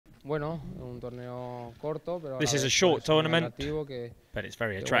This is a short tournament, but it's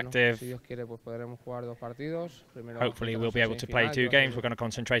very attractive. Hopefully we'll be able to play 2 games. We're going to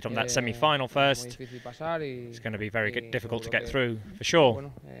concentrate on that semi-final first. It's going to be very difficult to get through, for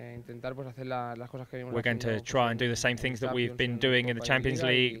sure. We're going to try and do the same things that we've been doing in the Champions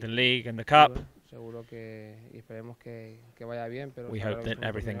League, the League and the Cup. We hope that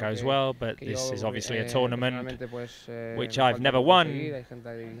everything goes well, but this is obviously a tournament which I've never won,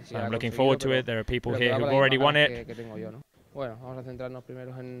 so I'm looking forward to it. There are people here who've already won it.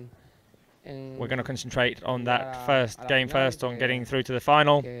 We're going to concentrate on that first game first, on getting through to the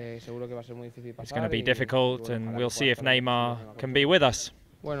final. It's going to be difficult, and we'll see if Neymar can be with us.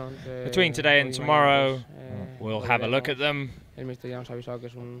 Between today and tomorrow, we'll have a look at them.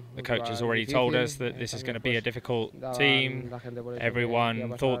 The coach has already told us that this is going to be a difficult team.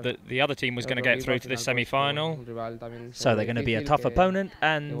 Everyone thought that the other team was going to get through to this semi-final. So they're going to be a tough opponent,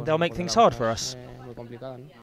 and they'll make things hard for us.